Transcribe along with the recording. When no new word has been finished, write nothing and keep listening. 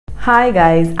Hi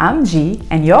guys, I'm G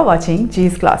and you're watching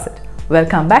G's Closet.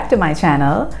 Welcome back to my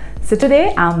channel. So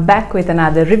today I'm back with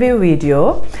another review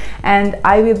video and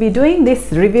I will be doing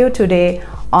this review today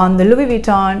on the Louis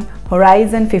Vuitton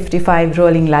Horizon 55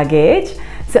 rolling luggage.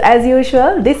 So as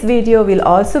usual, this video will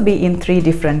also be in 3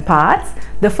 different parts.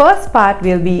 The first part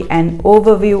will be an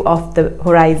overview of the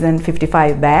Horizon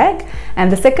 55 bag,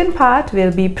 and the second part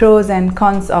will be pros and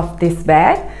cons of this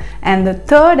bag, and the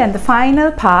third and the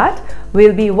final part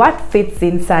will be what fits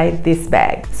inside this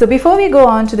bag. So before we go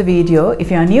on to the video, if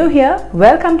you are new here,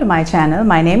 welcome to my channel.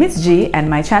 My name is G and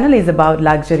my channel is about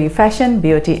luxury, fashion,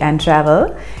 beauty and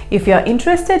travel. If you are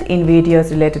interested in videos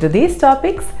related to these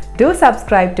topics, do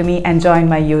subscribe to me and join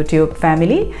my YouTube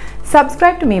family.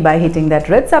 Subscribe to me by hitting that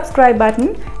red subscribe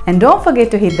button and don't forget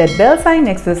to hit that bell sign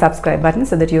next to the subscribe button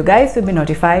so that you guys will be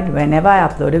notified whenever I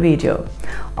upload a video.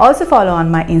 Also follow on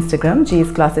my Instagram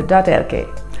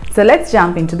gscloset.lk. So let's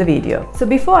jump into the video. So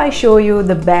before I show you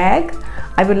the bag,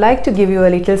 I would like to give you a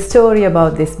little story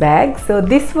about this bag. So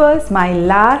this was my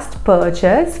last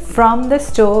purchase from the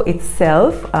store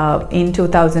itself in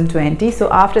 2020. So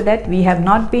after that we have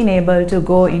not been able to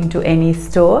go into any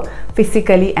store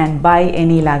physically and buy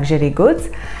any luxury goods.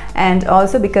 And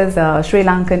also because Sri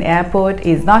Lankan airport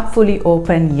is not fully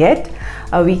open yet,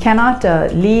 we cannot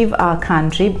leave our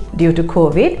country due to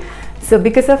COVID. So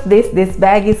because of this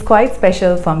bag is quite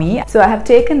special for me. So I have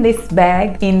taken this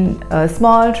bag in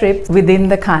small trips within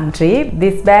the country.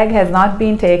 This bag has not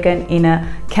been taken in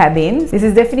a cabin. This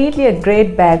is definitely a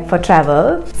great bag for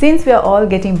travel. Since we are all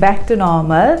getting back to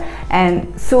normal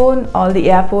and soon all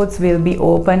the airports will be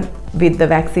open with the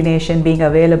vaccination being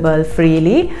available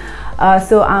freely.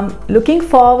 So I'm looking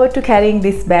forward to carrying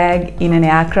this bag in an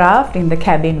aircraft in the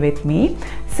cabin with me.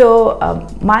 So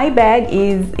my bag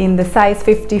is in the size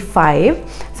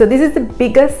 55. So this is the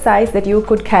biggest size that you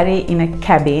could carry in a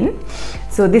cabin.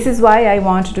 So this is why I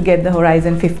wanted to get the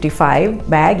Horizon 55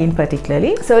 bag in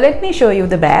particularly. So let me show you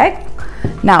the bag.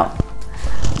 Now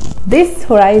this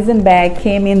Horizon bag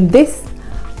came in this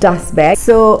dust bag.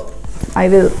 So I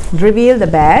will reveal the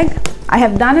bag. I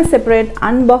have done a separate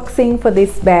unboxing for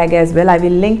this bag as well. I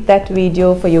will link that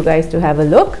video for you guys to have a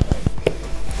look.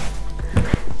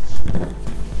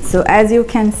 So as you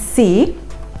can see,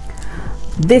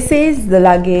 this is the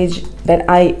luggage that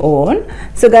I own.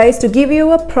 So guys, to give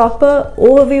you a proper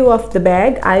overview of the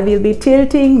bag, I will be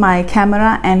tilting my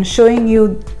camera and showing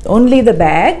you only the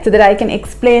bag so that I can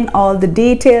explain all the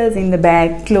details in the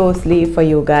bag closely for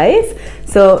you guys.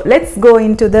 So let's go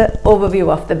into the overview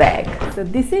of the bag. So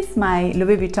this is my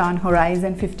Louis Vuitton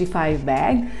Horizon 55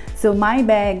 bag. So my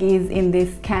bag is in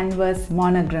this canvas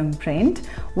monogram print.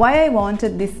 Why I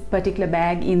wanted this particular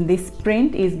bag in this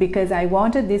print is because I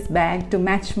wanted this bag to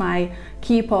match my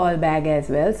keep all bag as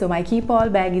well. So my keep all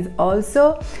bag is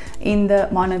also in the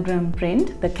monogram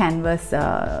print, the canvas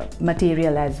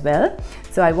material as well.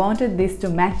 So I wanted this to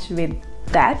match with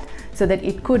that so that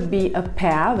it could be a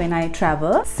pair when I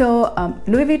travel. So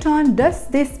Louis Vuitton does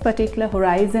this particular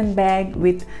Horizon bag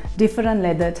with different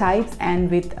leather types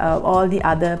and with all the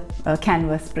other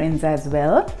canvas prints as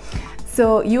well.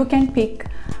 So you can pick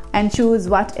and choose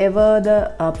whatever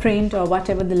the print or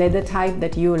whatever the leather type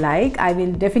that you like. I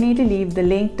will definitely leave the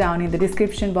link down in the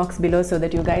description box below so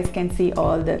that you guys can see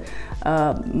all the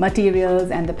materials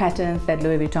and the patterns that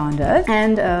Louis Vuitton does.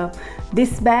 And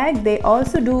this bag, they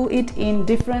also do it in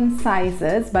different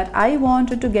sizes, but I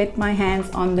wanted to get my hands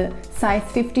on the size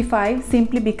 55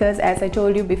 simply because, as I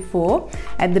told you before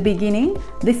at the beginning,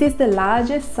 this is the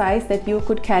largest size that you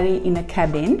could carry in a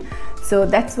cabin. So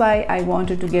that's why I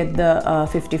wanted to get the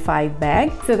 55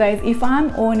 bag. So guys, if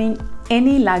I'm owning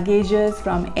any luggages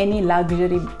from any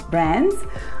luxury brands,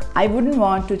 I wouldn't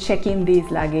want to check in these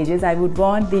luggages. I would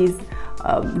want these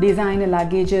designer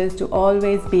luggages to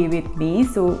always be with me.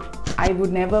 So I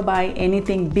would never buy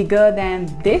anything bigger than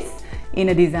this in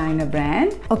a designer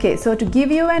brand. Okay, so to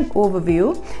give you an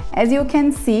overview, as you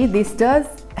can see, this does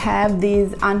have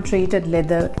these untreated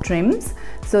leather trims.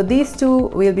 So these two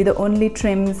will be the only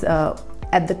trims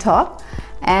at the top,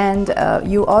 and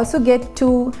you also get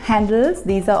 2 handles.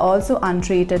 These are also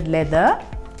untreated leather.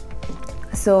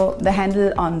 So the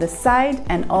handle on the side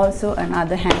and also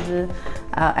another handle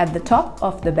at the top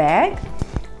of the bag.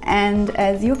 And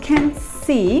as you can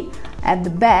see at the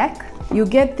back, you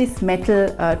get this metal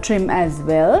trim as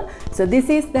well. So this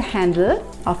is the handle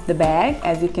of the bag,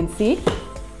 as you can see.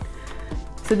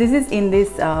 So this is in this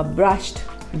brushed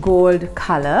gold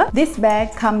color. This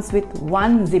bag comes with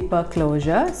 1 zipper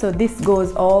closure, so this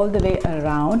goes all the way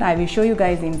around. I will show you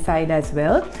guys inside as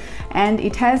well. And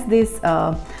it has this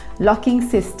locking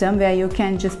system where you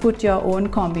can just put your own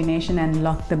combination and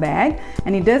lock the bag,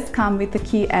 and it does come with a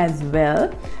key as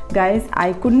well. Guys,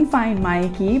 I couldn't find my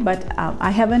key, but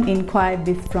I haven't inquired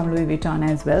this from Louis Vuitton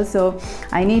as well, so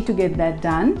I need to get that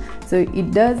done. So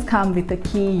it does come with a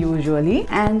key usually,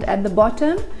 and at the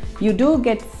bottom you do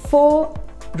get 4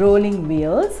 rolling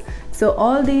wheels. So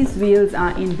all these wheels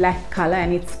are in black color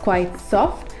and it's quite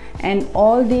soft, and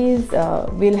all these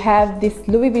will have this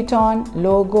Louis Vuitton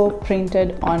logo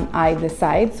printed on either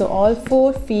side. So all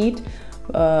 4 feet,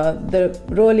 the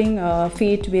rolling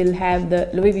feet will have the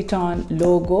Louis Vuitton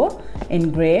logo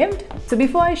engraved. So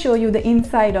before I show you the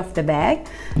inside of the bag,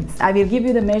 I will give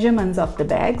you the measurements of the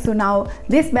bag. So now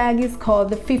this bag is called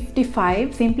the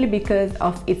 55 simply because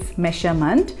of its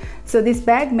measurement. So this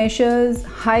bag measures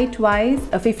height wise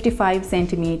 55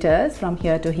 centimeters from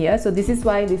here to here. So this is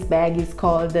why this bag is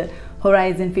called the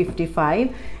Horizon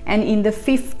 55, and in the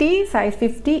 50 size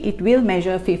 50 it will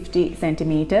measure 50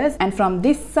 centimeters, and from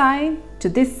this side to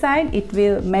this side it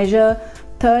will measure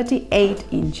 38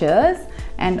 inches,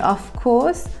 and of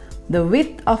course the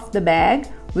width of the bag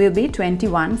will be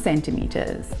 21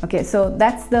 centimeters. Okay, so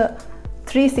that's the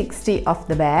 360 of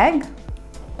the bag.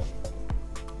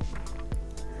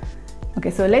 Okay,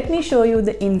 so let me show you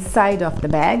the inside of the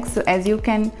bag. So as you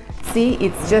can see,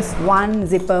 it's just one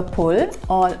zipper pull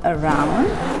all around.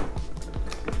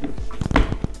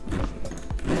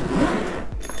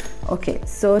 Okay,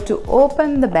 so to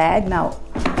open the bag now,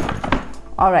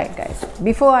 all right guys,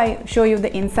 before I show you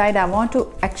the inside, I want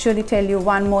to actually tell you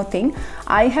one more thing.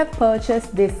 I have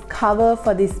purchased this cover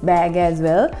for this bag as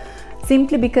well,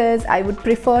 simply because I would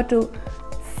prefer to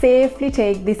safely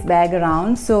take this bag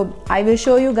around. So I will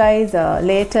show you guys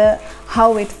later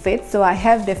how it fits. So I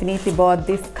have definitely bought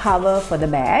this cover for the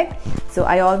bag, so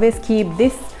I always keep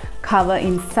this cover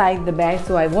inside the bag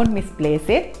so I won't misplace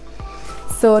it.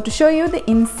 So to show you the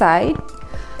inside,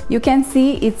 you can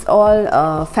see it's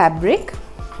all fabric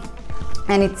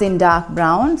and it's in dark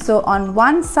brown. So on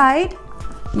one side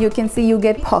you can see you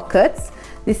get pockets.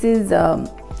 This is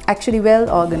actually well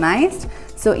organized.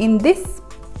 So in this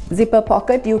zipper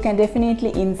pocket you can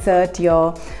definitely insert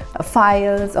your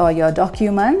files or your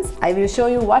documents. I will show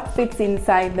you what fits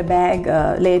inside the bag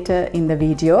later in the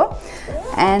video.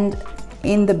 And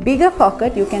in the bigger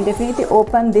pocket you can definitely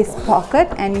open this pocket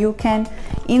and you can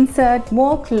insert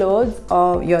more clothes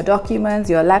or your documents,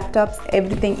 your laptops,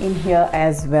 everything in here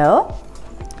as well.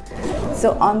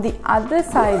 So on the other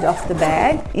side of the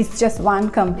bag, it's just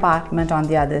one compartment on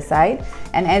the other side,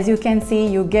 and as you can see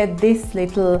you get this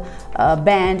little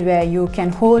band where you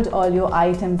can hold all your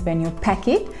items when you pack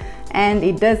it, and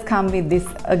it does come with this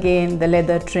again the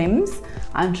leather trims,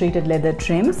 untreated leather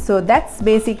trims. So that's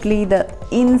basically the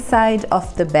inside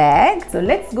of the bag. So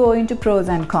let's go into pros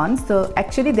and cons. So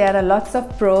actually there are lots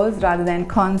of pros rather than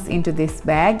cons into this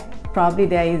bag. Probably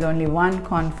there is only one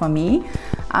con for me.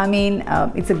 I mean,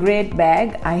 it's a great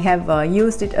bag. I have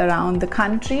used it around the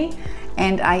country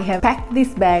and I have packed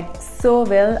this bag so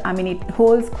well. I mean, it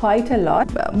holds quite a lot,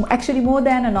 actually more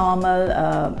than a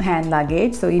normal hand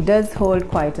luggage, so it does hold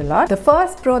quite a lot. The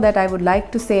first pro that I would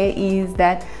like to say is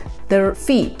that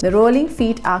the rolling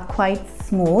feet are quite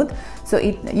smooth. So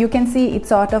you can see it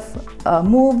sort of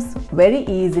moves very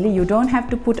easily. You don't have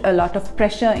to put a lot of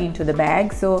pressure into the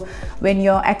bag. So when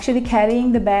you're actually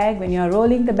carrying the bag, when you're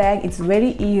rolling the bag, it's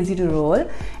very easy to roll.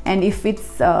 And if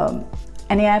it's an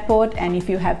airport and if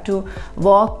you have to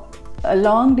walk a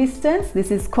long distance,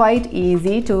 this is quite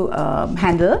easy to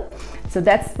handle. So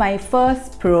that's my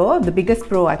first pro, the biggest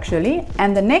pro actually.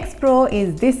 And the next pro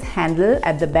is this handle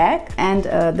at the back. And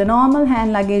the normal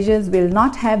hand luggages will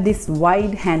not have this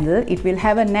wide handle. It will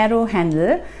have a narrow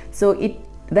handle. So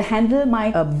the handle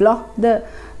might block the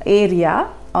area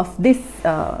of this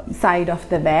side of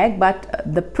the bag.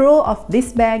 But the pro of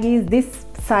this bag is this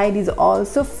side is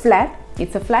also flat.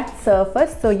 It's a flat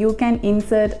surface, so you can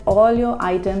insert all your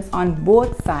items on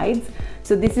both sides.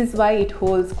 So this is why it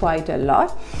holds quite a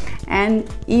lot, and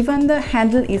even the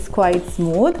handle is quite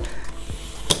smooth,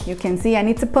 you can see, and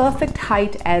it's a perfect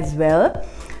height as well.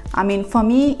 I mean, for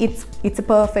me it's a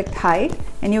perfect height,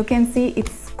 and you can see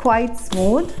it's quite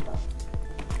smooth.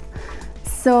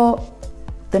 So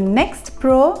the next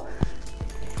pro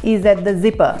is that the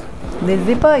zipper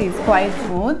is quite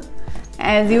smooth.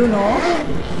 As you know,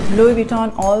 Louis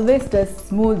Vuitton always does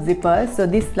smooth zippers, so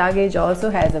this luggage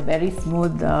also has a very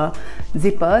smooth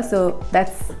zipper, so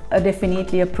that's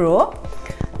definitely a pro.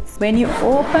 When you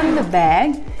open the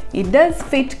bag, it does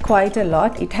fit quite a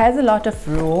lot. It has a lot of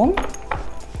room.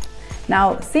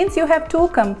 Now, since you have two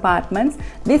compartments,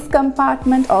 this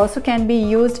compartment also can be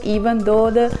used even though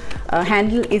the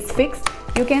handle is fixed.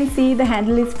 you can see the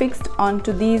handle is fixed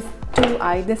onto these two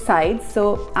either side,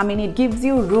 so I mean it gives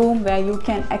you room where you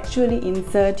can actually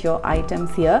insert your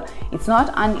items here. It's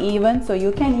not uneven, so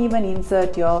you can even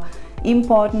insert your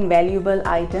important valuable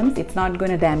items. It's not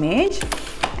going to damage.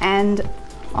 And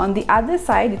on the other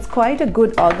side, it's quite a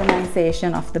good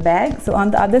organization of the bag. So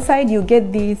on the other side you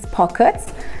get these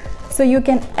pockets, so you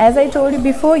can, as I told you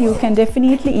before, you can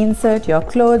definitely insert your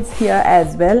clothes here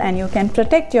as well, and you can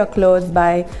protect your clothes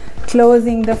by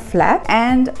closing the flap.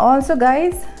 And also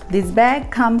guys, this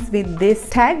bag comes with this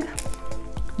tag,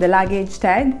 the luggage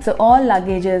tag. So all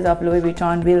luggages of Louis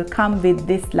Vuitton will come with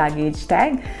this luggage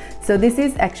tag. So this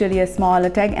is actually a smaller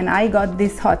tag, and I got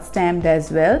this hot stamped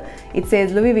as well. It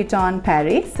says Louis Vuitton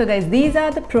Paris. So guys, these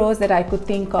are the pros that I could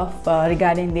think of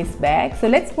regarding this bag. So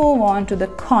let's move on to the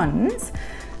cons.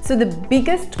 So the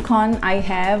biggest con I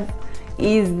have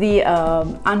is the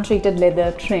untreated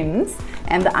leather trims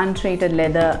and the untreated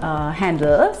leather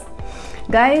handles.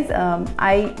 Guys,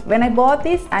 when I bought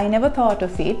this, I never thought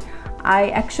of it. I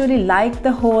actually like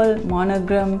the whole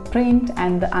monogram print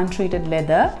and the untreated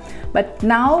leather, but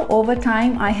now over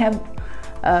time I have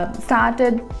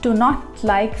started to not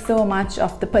like so much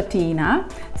of the patina.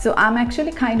 So I'm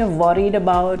actually kind of worried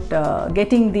about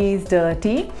getting these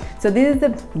dirty. So this is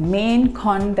the main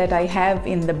con that I have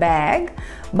in the bag.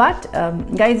 But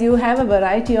guys, you have a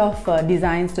variety of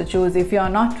designs to choose if you are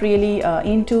not really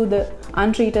into the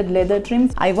untreated leather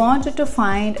trims. I wanted to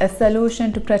find a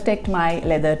solution to protect my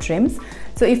leather trims.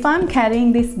 So if I'm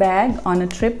carrying this bag on a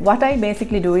trip, what I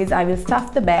basically do is I will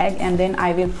stuff the bag and then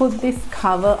I will put this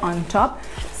cover on top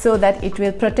so that it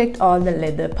will protect all the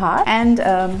leather part. And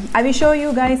I will show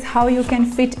you guys how you can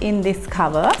fit in this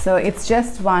cover. So it's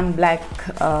just one black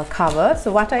cover.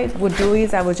 So what I would do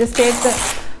is I would just take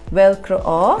the Velcro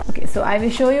off. Okay, so I will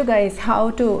show you guys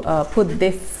how to put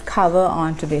this cover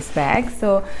onto this bag.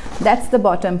 So that's the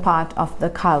bottom part of the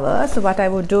cover. So what I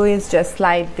would do is just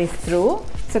slide this through.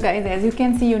 So guys, as you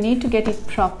can see, you need to get it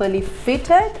properly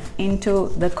fitted into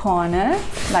the corner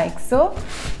like so.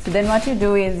 So then what you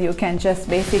do is you can just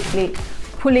basically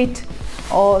pull it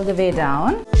all the way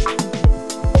down.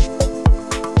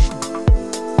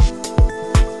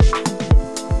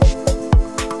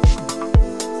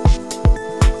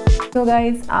 So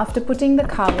guys, after putting the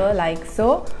cover like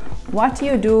so, what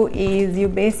you do is you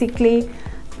basically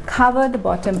cover the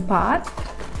bottom part,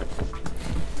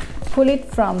 pull it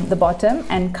from the bottom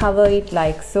and cover it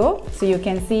like so. So you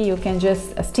can see, you can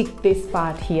just stick this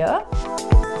part here.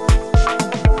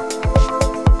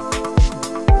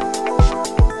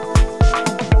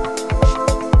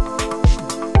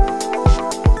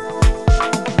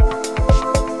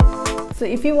 So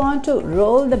if you want to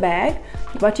roll the bag,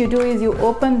 what you do is you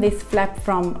open this flap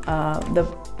from the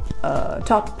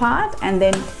top part and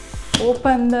then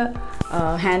open the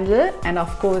handle and of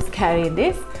course carry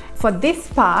this. For this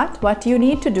part, what you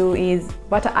need to do is,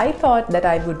 what I thought that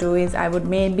I would do is I would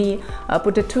maybe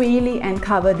put a twilly and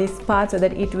cover this part so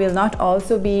that it will not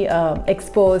also be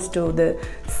exposed to the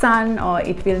sun, or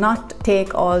it will not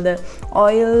take all the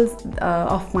oils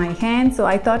of my hand. So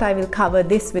I thought I will cover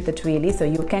this with a twilly, so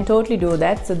you can totally do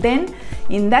that. So then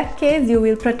in that case you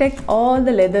will protect all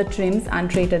the leather trims,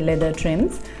 untreated leather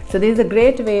trims. So this is a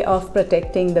great way of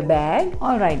protecting the bag.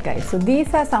 Alright guys, so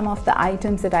these are some of the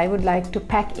items that I would like to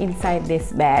pack inside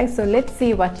this bag. So let's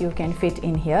see what you can fit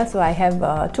in here. So I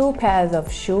have 2 pairs of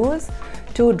shoes,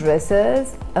 2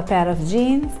 dresses, a pair of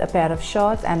jeans, a pair of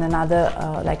shorts and another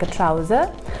like a trouser.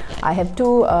 I have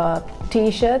 2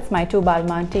 t-shirts, my 2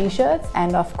 Balmain t-shirts,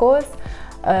 and of course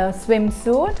a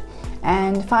swimsuit.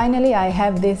 And finally I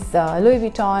have this Louis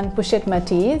Vuitton Pochette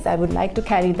Matisse. I would like to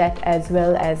carry that as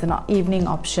well as an evening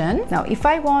option. Now if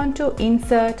I want to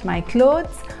insert my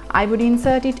clothes, I would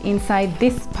insert it inside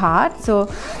this part. So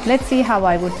let's see how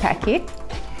I would pack it.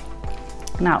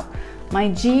 Now my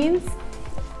jeans,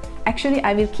 actually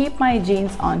I will keep my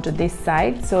jeans onto this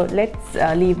side, so let's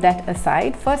leave that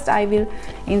aside. First I will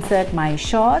insert my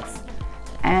shorts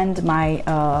and my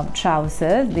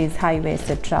trousers, these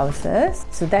high-waisted trousers,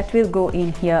 so that will go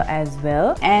in here as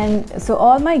well. And so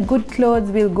all my good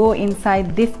clothes will go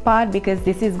inside this part because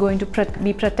this is going to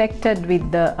be protected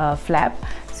with the flap.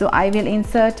 So I will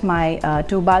insert my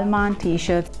 2 Balmain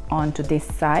t-shirts onto this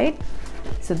side,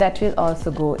 so that will also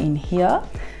go in here.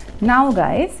 Now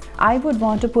guys, I would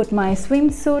want to put my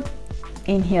swimsuit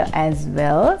in here as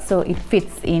well, so it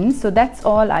fits in. So that's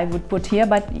all I would put here.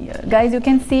 But guys, you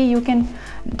can see, you can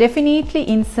definitely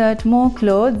insert more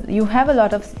clothes. You have a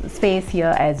lot of space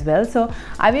here as well. So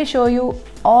I will show you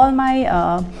all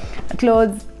my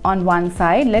clothes on one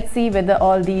side. Let's see whether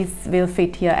all these will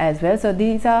fit here as well. So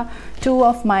these are 2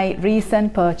 of my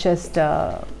recent purchased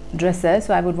dresses,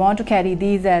 so I would want to carry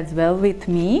these as well with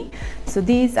me. So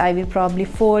these I will probably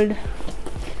fold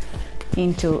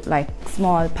into like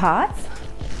small parts.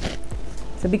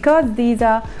 So because these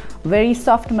are very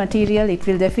soft material, it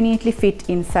will definitely fit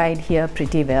inside here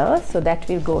pretty well, so that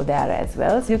will go there as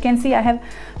well. So you can see I have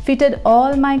fitted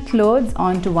all my clothes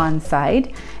onto one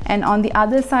side, and on the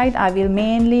other side I will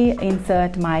mainly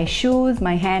insert my shoes,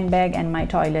 my handbag and my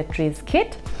toiletries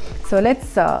kit. So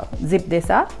let's zip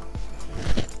this up.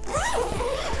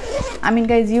 I mean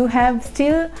guys, you have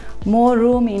still more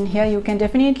room in here. You can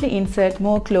definitely insert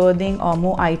more clothing or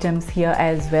more items here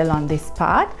as well on this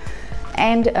part.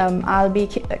 And I'll be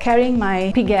carrying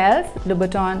my Pigalle,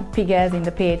 Vuitton Pigalle in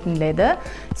the patent leather.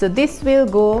 So this will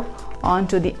go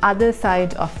onto the other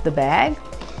side of the bag.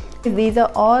 These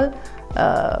are all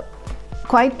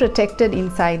quite protected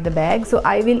inside the bag. So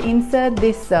I will insert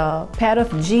this pair of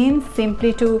jeans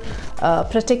simply to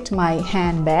protect my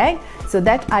handbag. So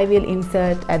that I will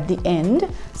insert at the end.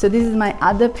 So this is my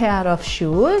other pair of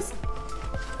shoes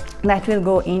that will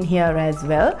go in here as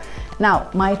well. Now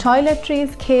my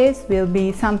toiletries case will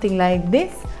be something like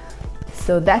this,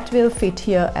 so that will fit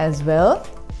here as well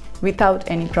without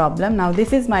any problem. Now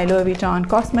this is my Louis Vuitton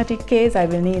cosmetic case. I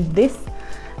will need this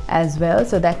as well,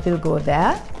 so that will go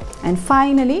there. And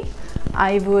finally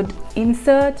I would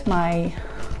insert my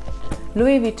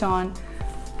Louis Vuitton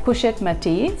pochette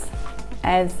Matisse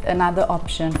as another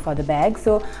option for the bag.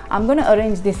 So I'm going to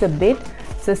arrange this a bit.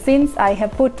 So since I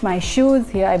have put my shoes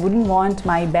here, I wouldn't want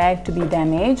my bag to be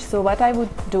damaged. So what I would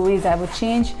do is I would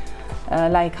change,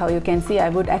 like how you can see, I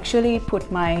would actually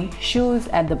put my shoes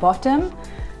at the bottom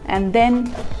and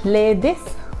then lay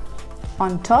this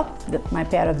on top, my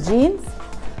pair of jeans,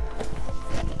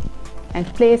 and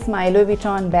place my Louis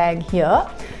Vuitton bag here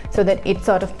so that it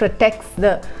sort of protects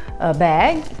the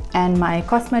bag. And my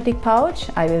cosmetic pouch,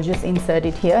 I will just insert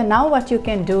it here. Now what you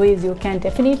can do is you can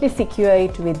definitely secure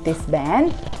it with this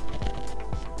band.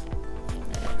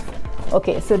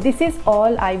 Okay, so this is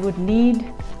all I would need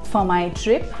for my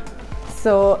trip.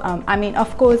 So I mean,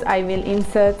 of course I will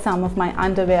insert some of my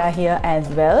underwear here as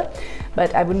well,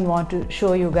 but I wouldn't want to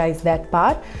show you guys that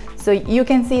part. So you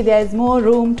can see there's more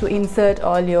room to insert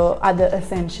all your other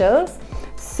essentials.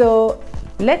 So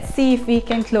let's see if we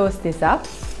can close this up.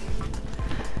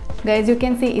 Guys, you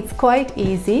can see it's quite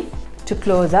easy to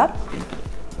close up.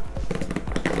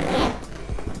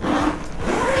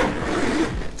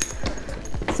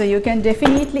 So you can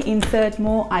definitely insert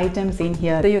more items in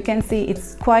here. So you can see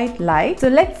it's quite light. So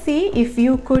let's see if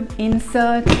you could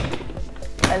insert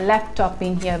a laptop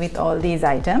in here with all these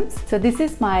items. So this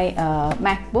is my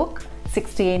MacBook,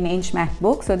 16-inch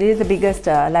MacBook. So this is the biggest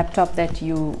laptop that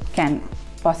you can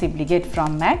possibly get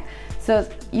from Mac. So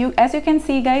as you can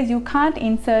see guys, you can't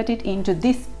insert it into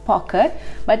this pocket,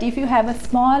 but if you have a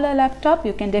smaller laptop,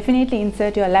 you can definitely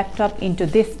insert your laptop into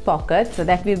this pocket. So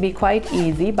that will be quite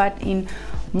easy. But in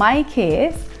my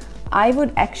case, I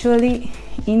would actually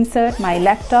insert my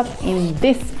laptop in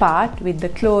this part with the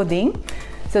clothing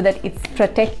so that it's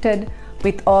protected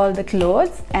with all the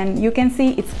clothes, and you can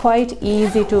see it's quite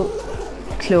easy to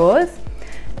close.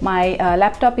 My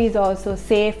laptop is also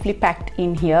safely packed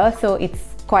in here, so it's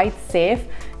quite safe.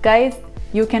 Guys,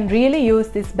 you can really use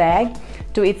this bag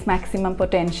to its maximum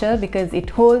potential because it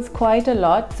holds quite a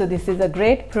lot. So this is a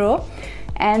great pro.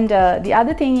 And the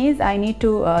other thing is, I need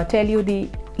to tell you the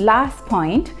last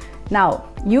point. Now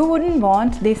you wouldn't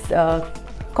want this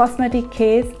cosmetic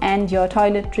case and your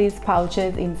toiletries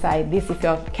pouches inside this if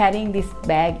you're carrying this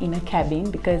bag in a cabin,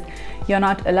 because you're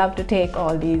not allowed to take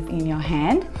all these in your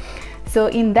hand. So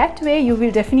in that way you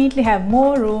will definitely have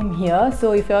more room here.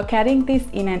 So if you're carrying this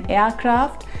in an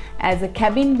aircraft as a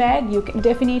cabin bag, you can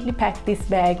definitely pack this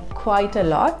bag quite a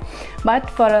lot. But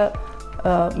for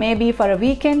a maybe for a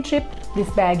weekend trip, this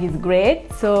bag is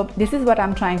great. So this is what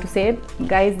I'm trying to say,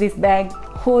 guys. This bag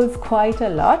holds quite a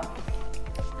lot.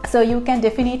 So you can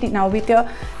definitely, now with your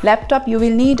laptop you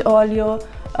will need all your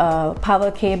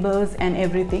power cables and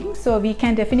everything, so we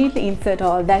can definitely insert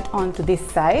all that onto this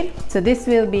side. So this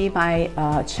will be my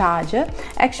charger.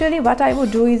 Actually what I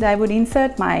would do is I would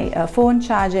insert my phone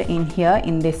charger in here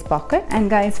in this pocket. And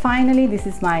guys, finally this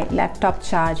is my laptop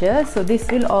charger. So this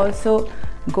will also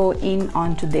go in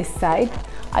onto this side.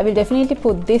 I will definitely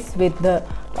put this with the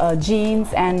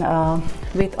jeans and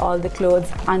with all the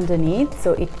clothes underneath,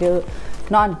 so it will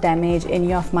not damage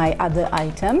any of my other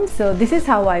items. So this is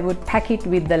how I would pack it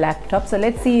with the laptop. So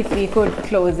let's see if we could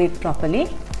close it properly.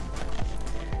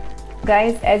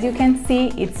 Guys, as you can see,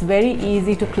 it's very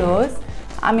easy to close.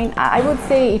 I mean, I would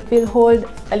say it will hold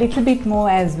a little bit more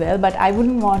as well, but I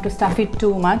wouldn't want to stuff it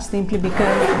too much simply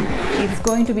because it's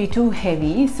going to be too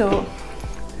heavy. So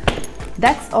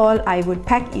That's all I would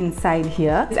pack inside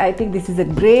here. I think this is a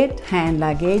great hand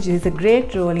luggage. This is a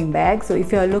great rolling bag. So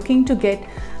if you're looking to get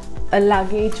a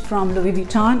luggage from Louis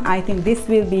Vuitton, I think this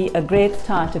will be a great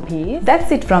starter piece.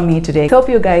 That's it from me today. Hope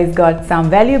you guys got some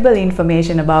valuable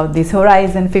information about this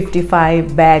Horizon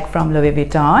 55 bag from Louis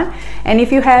Vuitton. And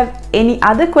if you have any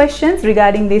other questions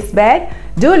regarding this bag,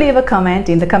 do leave a comment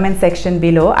in the comment section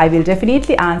below. I will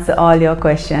definitely answer all your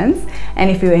questions. And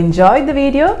if you enjoyed the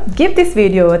video, give this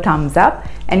video a thumbs up.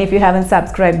 And if you haven't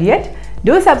subscribed yet,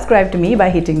 do subscribe to me by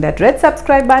hitting that red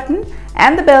subscribe button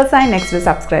and the bell sign next to the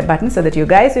subscribe button so that you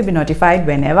guys will be notified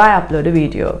whenever I upload a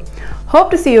video.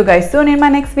 Hope to see you guys soon in my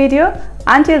next video.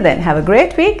 Until then, have a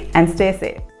great week and stay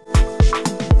safe.